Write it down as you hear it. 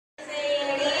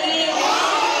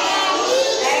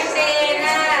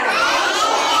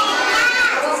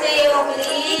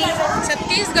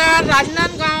छत्तीसगढ़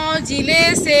राजनांदगांव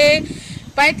जिले से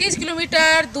 35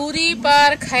 किलोमीटर दूरी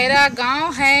पर खैरा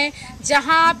गांव है,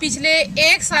 जहां पिछले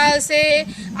 1 साल से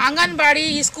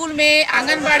आंगनबाड़ी स्कूल में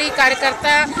आंगनबाड़ी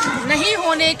कार्यकर्ता नहीं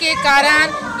होने के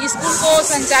कारण स्कूल को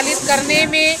संचालित करने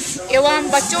में एवं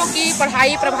बच्चों की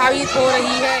पढ़ाई प्रभावित हो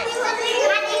रही है।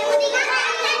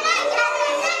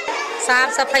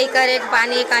 साफ सफाई करे,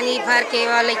 पानी कानी भर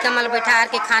के लइका मन बैठा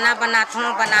के खाना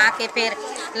बना के फिर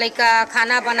लइका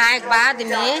खाना बनाए के बाद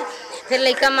में फिर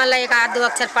लइका मन एक आध दो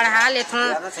अक्षर पढ़ा लेथूँ।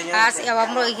 अब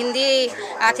हिंदी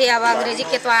आथे, अब अंग्रेजी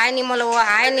के तो आए नहीं, मोल वो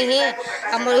आए नहीं।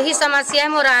 अब वही समस्या है,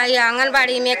 मोरा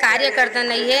आंगनबाड़ी में कार्यकर्ता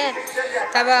नहीं है,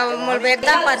 तब मोल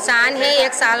एकदम परेशान है।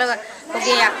 1 साल हो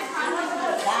गया।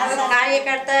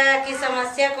 कार्यकर्ता की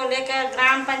समस्या को लेकर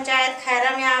ग्राम पंचायत खैरा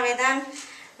में आवेदन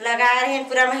लगाए रहे हैं।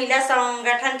 पूरा महिला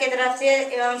संगठन की तरफ से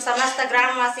एवं समस्त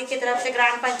ग्रामवासी की तरफ से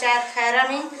ग्राम पंचायत खैरा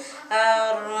में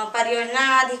और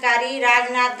परियोजना अधिकारी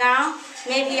राजनांदगांव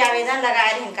में भी आवेदन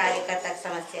लगाए रहे हैं कार्यकर्ता की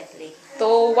समस्या के लिए। तो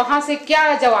वहाँ से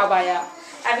क्या जवाब आया?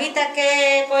 अभी तक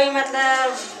के कोई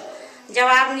मतलब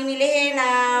जवाब नहीं मिले है,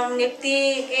 ना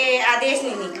नियुक्ति के आदेश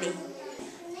नहीं निकले।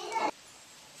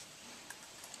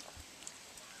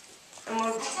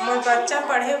 मोर बच्चा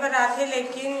पढ़े बर आथे,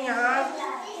 लेकिन यहाँ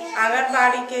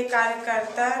आंगनबाड़ी के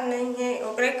कार्यकर्ता नहीं है,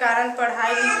 ओकरे कारण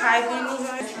पढ़ाई लिखाई भी नहीं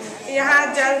हो। यहाँ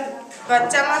जब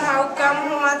बच्चा मन हाउ कम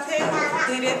हुआ थे,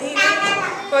 धीरे धीरे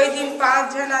कोई दिन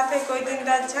 5 जन आते, कोई दिन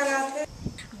 10 जन आते।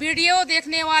 वीडियो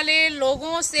देखने वाले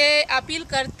लोगों से अपील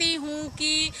करती हूँ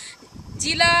कि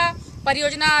जिला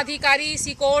परियोजना अधिकारी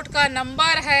सिकोट का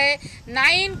नंबर है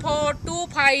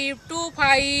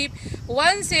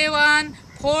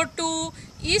 9425251742।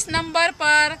 इस नंबर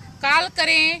पर कॉल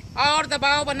करें और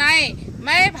दबाव बनाएं।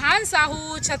 मैं भान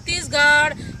साहू,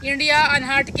 छत्तीसगढ़, इंडिया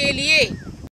अनहर्ड के लिए।